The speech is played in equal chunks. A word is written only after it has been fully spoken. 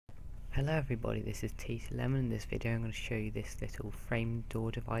Hello everybody, this is TC Lemon. In this video I'm going to show you this little frame door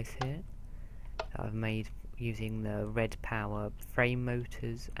device here that I've made using the red power frame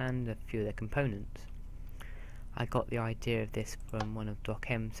motors and a few of their components. I got the idea of this from one of Doc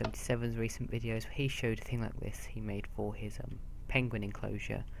M77's recent videos where he showed a thing like this he made for his penguin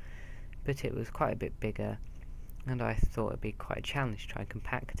enclosure, but it was quite a bit bigger and I thought it'd be quite a challenge to try and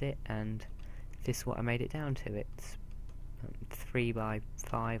compact it, and this is what I made it down to. It's 3 by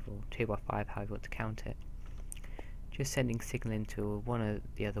 5 or 2 by 5, however you want to count it. Just sending signal into one of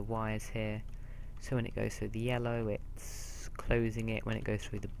the other wires here, so when it goes through the yellow it's closing it, when it goes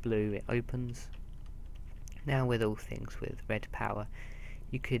through the blue it opens. Now with all things with red power,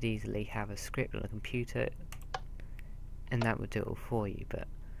 you could easily have a script on a computer and that would do it all for you, but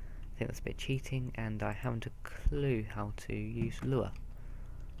I think that's a bit cheating and I haven't a clue how to use Lua.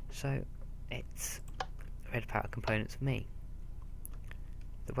 So it's red power components for me.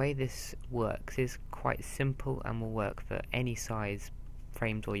 The way this works is quite simple and will work for any size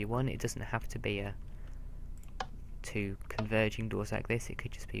frame door you want. It doesn't have to be two converging doors like this. It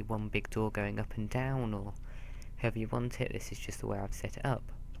could just be one big door going up and down, or however you want it. This is just the way I've set it up.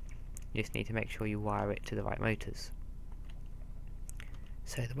 You just need to make sure you wire it to the right motors.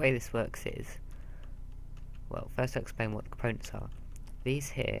 So the way this works is, well, first I'll explain what the components are. These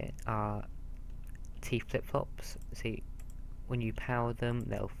here are T flip-flops. See, when you power them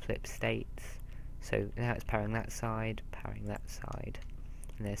they'll flip states, so now it's powering that side,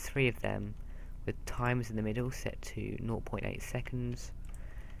 and there's 3 of them with timers in the middle set to 0.8 seconds,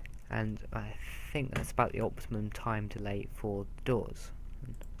 and I think that's about the optimum time delay for the doors.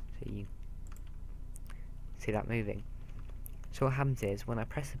 So you see that moving. So what happens is when I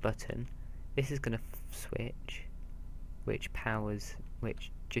press a button, this is going to switch, which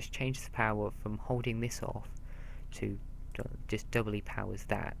just changes the power from holding this off to just doubly powers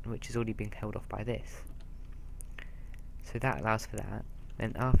that, which is already being held off by this. So that allows for that.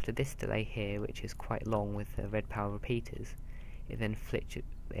 Then after this delay here, which is quite long with the red power repeaters, it then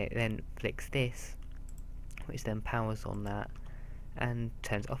flicks this, which then powers on that and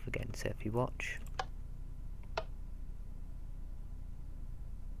turns off again. So if you watch,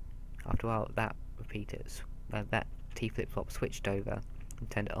 after a while that that T flip-flop switched over and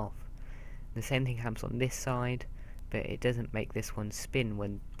turned it off. The same thing happens on this side, but it doesn't make this one spin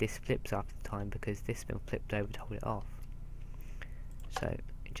when this flips after the time, because this has been flipped over to hold it off. So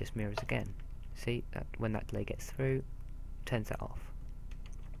it just mirrors again. See, that when that delay gets through, turns that off.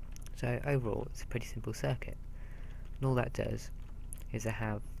 So overall it's a pretty simple circuit, and all that does is I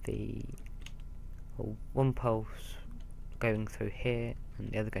have the one pulse going through here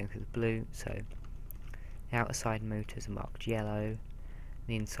and the other going through the blue, so the outside motors are marked yellow,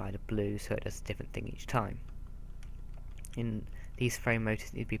 the inside are blue, so it does a different thing each time. In these frame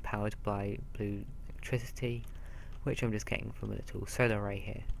motors need to be powered by blue electricity, which I'm just getting from a little solar array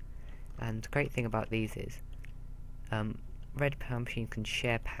here. And the great thing about these is red power machines can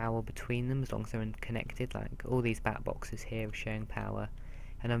share power between them as long as they're connected. Like all these back boxes here are sharing power,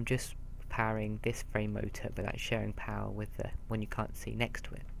 and I'm just powering this frame motor but that's sharing power with the one you can't see next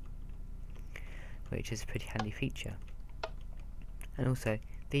to it, which is a pretty handy feature. And also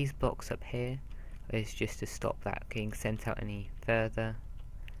these blocks up here is just to stop that getting sent out any further,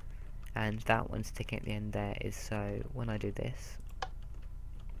 and that one sticking at the end there is so when I do this,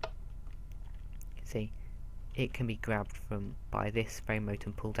 see, it can be grabbed by this frame motor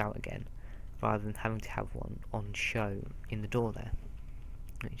and pulled out again, rather than having to have one on show in the door there,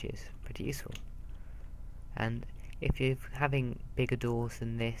 which is pretty useful. And if you're having bigger doors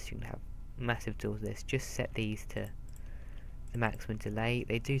than this, you can have massive doors than this, just set these to the maximum delay.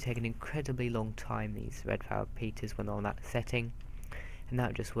 They do take an incredibly long time, these red power repeaters, when they're on that setting, and that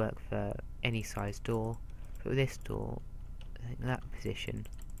would just work for any size door, but with this door I think that position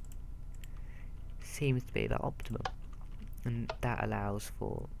seems to be about optimum, and that allows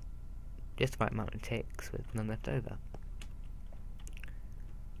for just the right amount of ticks with none left over.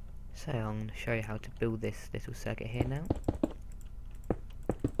 So I'm going to show you how to build this little circuit here now.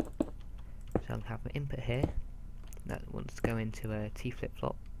 So I'll have an input here that wants to go into a T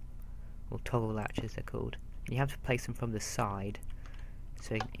flip-flop, or toggle latch as they're called. You have to place them from the side,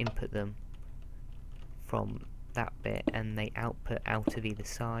 so you can input them from that bit and they output out of either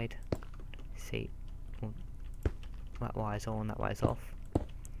side. See, well, that wire's on, that wire's off.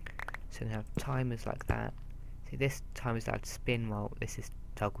 So you have timers like that. See, this timer's allowed to spin while this is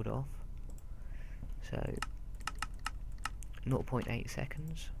toggled off. So 0.8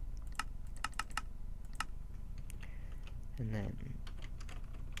 seconds. And then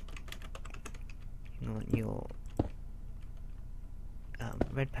you want your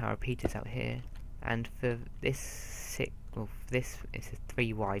red power repeaters out here, and for this this is a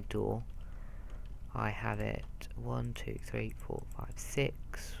 3 wide door. I have it 1, 2, 3, 4, 5,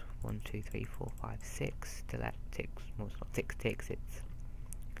 6. 1, 2, 3, 4, 5, 6. Still at 6. Well, it's not 6 ticks. It's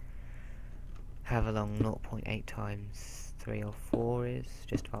however long 0.8 times 3 or 4 is,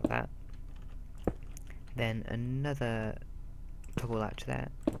 just about that. Then another toggle latch there.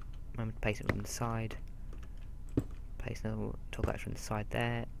 Remember to place it on the side. Place another toggle latch on the side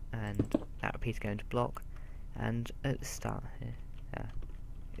there, and that repeater going to block. And at the start here,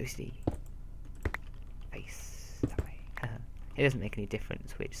 OCD face that way. It doesn't make any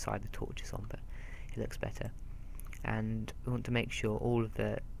difference which side the torch is on, but it looks better. And we want to make sure all of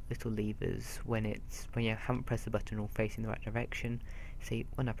the little levers, when you haven't pressed the button, all facing the right direction. See,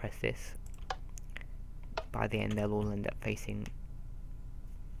 when I press this, by the end they'll all end up facing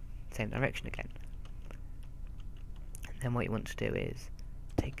the same direction again. And then what you want to do is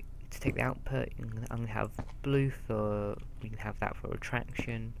take the output. I'm going to have blue for, you can have that for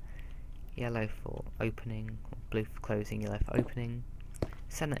retraction, yellow for opening, or blue for closing, yellow for opening.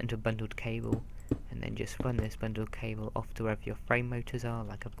 Send that into a bundled cable, and then just run this bundled cable off to wherever your frame motors are,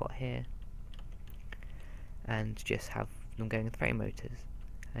 like I've got here, and just have them going with frame motors.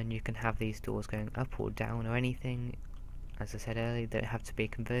 And you can have these doors going up or down or anything. As I said earlier, they don't have to be a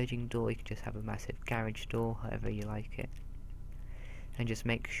converging door, you can just have a massive garage door, however you like it. And just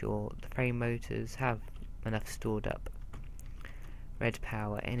make sure the frame motors have enough stored up red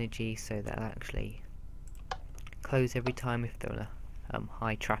power energy so they'll actually close every time if they're in a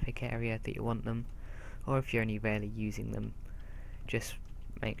high traffic area that you want them, or if you're only rarely using them, just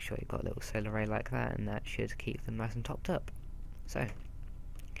make sure you've got a little solar array like that, and that should keep them nice and topped up. So,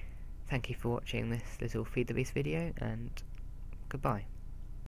 thank you for watching this little Feed the Beast video, and goodbye.